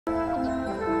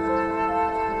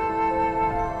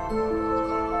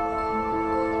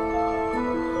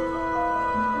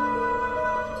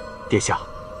殿下，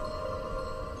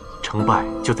成败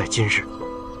就在今日，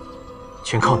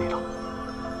全靠你了。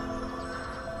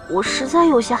我实在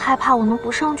有些害怕，我能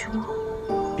不上去吗？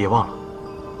别忘了，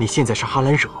你现在是哈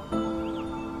兰惹。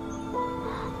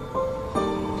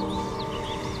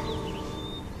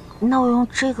那我用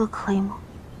这个可以吗？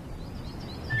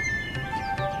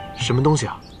什么东西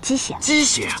啊？鸡血。鸡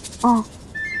血？嗯。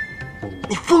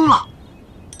你疯了！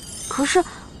可是，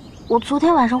我昨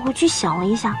天晚上回去想了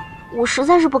一下，我实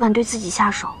在是不敢对自己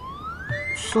下手，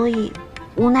所以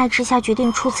无奈之下决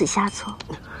定出此下策。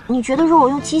你觉得若我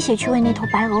用鸡血去喂那头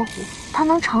白鹅狐，它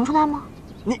能尝出来吗？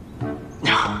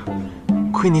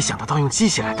亏你想得到用鸡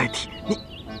血来代替，你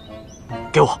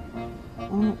给我。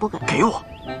不给。给我。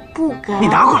不给。你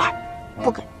拿过来。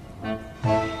不给。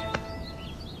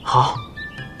好，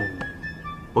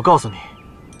我告诉你，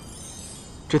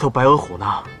这头白鹅虎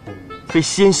呢，非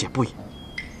鲜血不饮，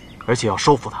而且要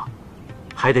收服它，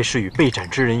还得是与被斩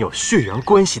之人有血缘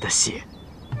关系的血。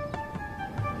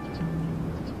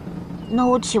那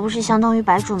我岂不是相当于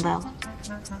白准备了？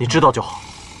你知道就好。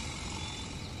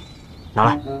拿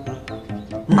来，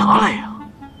拿来呀！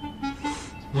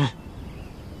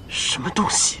什么东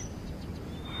西？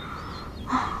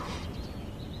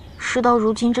事到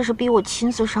如今，这是逼我亲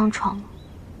自上场了。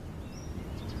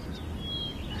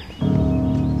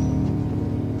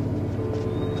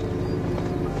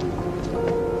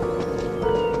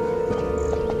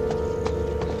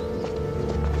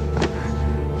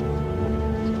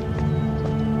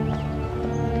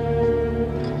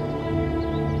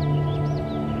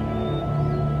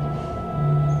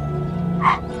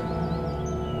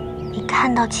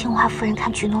看到青花夫人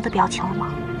看菊诺的表情了吗？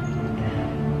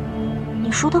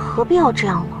你说她何必要这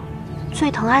样呢？最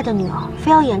疼爱的女儿，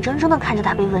非要眼睁睁地看着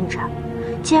她被问斩，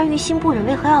既然于心不忍，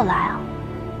为何要来啊？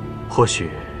或许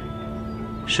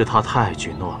是她太爱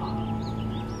菊诺了，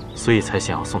所以才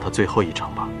想要送她最后一程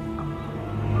吧。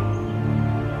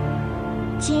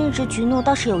今日这菊诺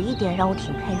倒是有一点让我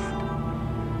挺佩服的，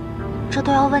这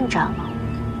都要问斩了，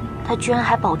她居然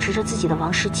还保持着自己的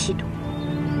王室气度。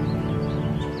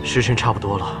时辰差不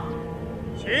多了，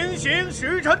行刑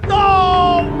时辰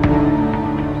到。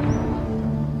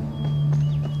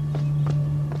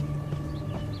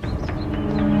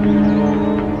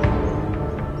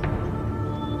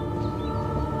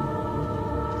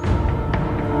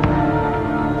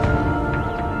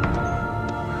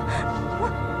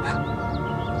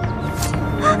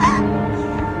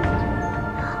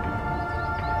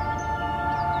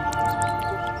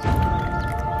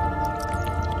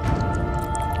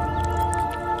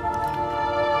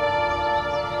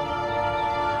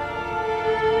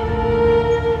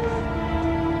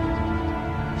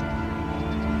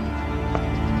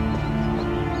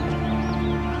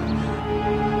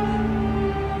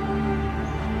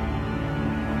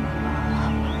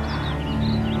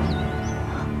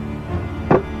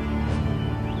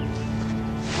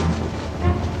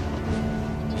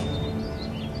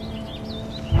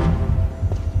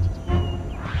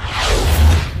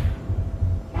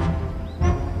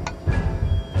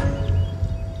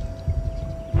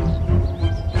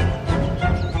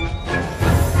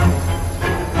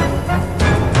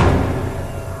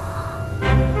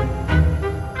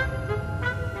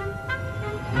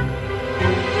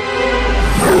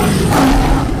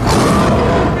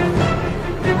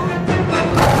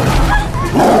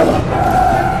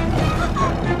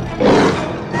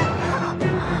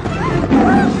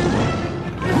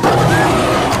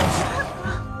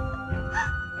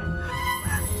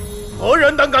何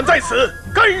人胆敢在此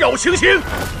干扰行刑？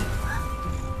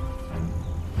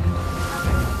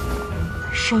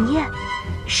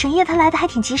沈夜他来的还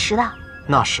挺及时的。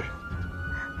那是，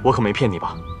我可没骗你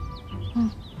吧？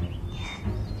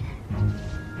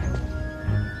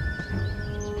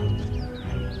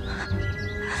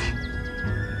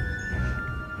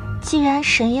既然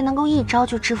沈夜能够一招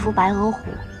就制服白鹅湖，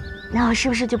那我是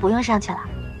不是就不用上去了？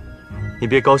你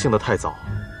别高兴得太早，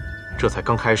这才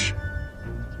刚开始，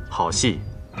好戏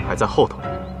还在后头。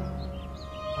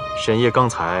沈夜刚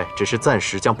才只是暂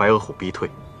时将白鹅虎逼退，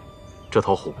这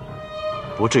头虎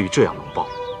不至于这样冷暴。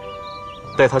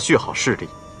待他蓄好势力，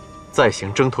再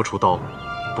行挣脱出刀，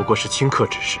不过是顷刻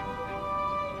之事。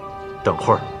等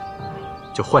会儿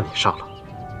就换你上了。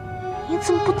你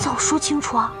怎么不早说清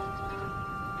楚啊？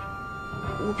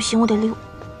我不行，我得溜。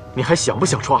你还想不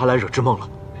想出阿兰惹之梦了？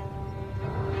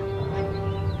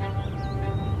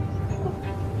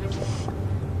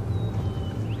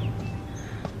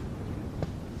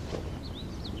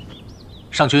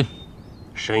上君，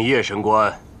沈夜神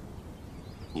官，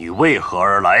你为何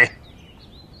而来？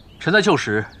臣在旧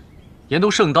时研读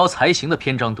圣刀才行的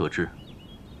篇章得知，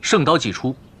圣刀既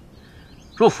出，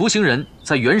若服刑人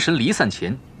在元神离散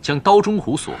前将刀中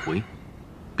虎索回，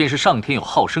便是上天有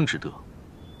好生之德，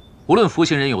无论服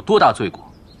刑人有多大罪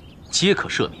过，皆可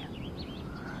赦免。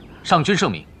上君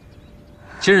圣明，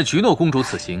今日橘诺公主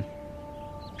此行，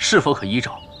是否可依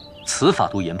照此法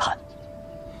度研判？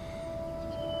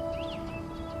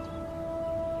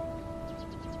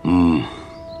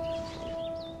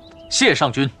谢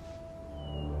上君。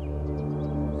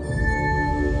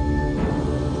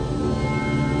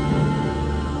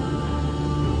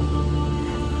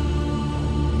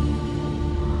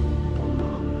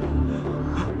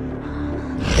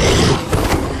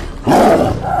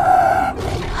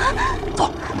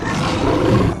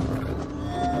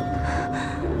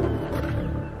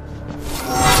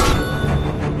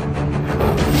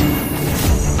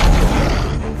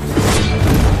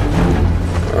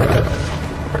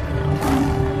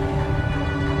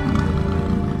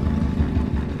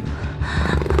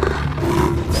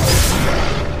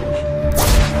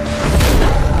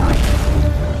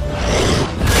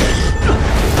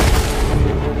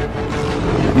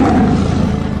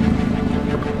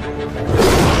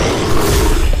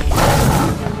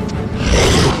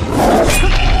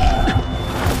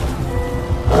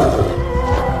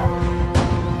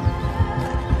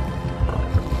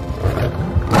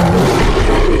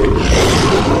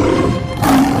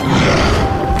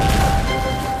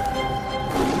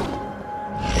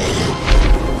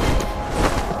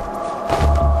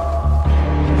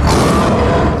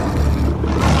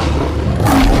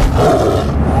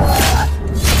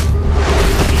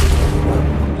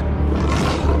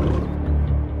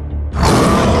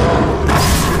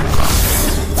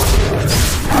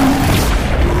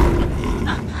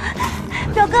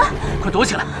躲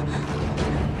起来！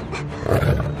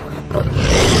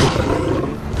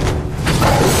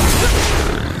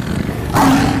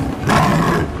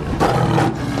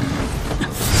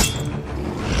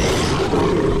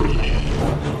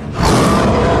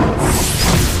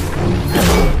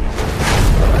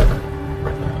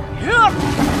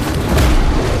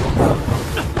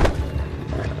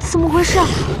怎么回事？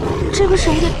这个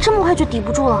沈夜这么快就抵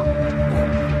不住了？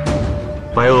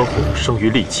白额虎生于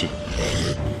戾气。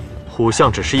虎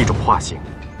相只是一种化形，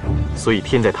所以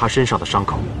添在他身上的伤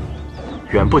口，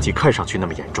远不及看上去那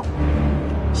么严重。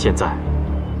现在，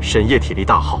沈夜体力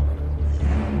大耗，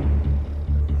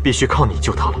必须靠你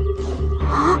救他了。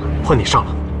啊！换你上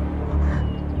了。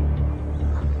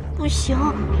不行，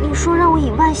你说让我以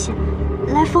万血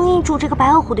来封印住这个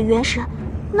白额虎的元神，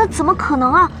那怎么可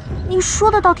能啊？你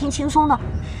说的倒挺轻松的，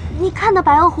你看那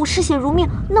白额虎嗜血如命，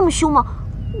那么凶猛，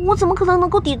我怎么可能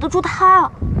够抵得住他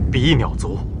啊？比翼鸟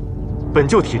族。本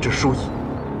就体质疏异，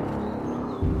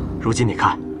如今你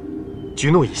看，橘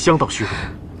诺已相当虚弱，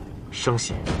生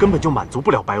血根本就满足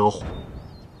不了白额虎。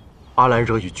阿兰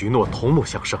惹与橘诺同母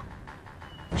相生，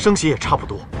生血也差不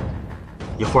多。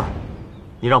一会儿，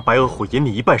你让白额虎饮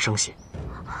你一半生血，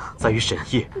再与沈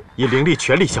夜以灵力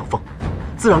全力相封，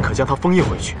自然可将他封印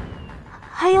回去。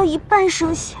还要一半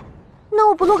生血，那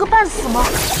我不落个半死吗？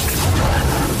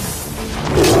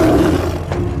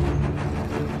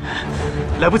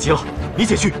来不及了。你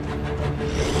且去。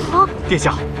啊！殿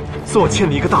下，送我欠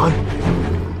你一个大恩。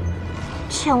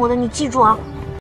欠我的你记住啊！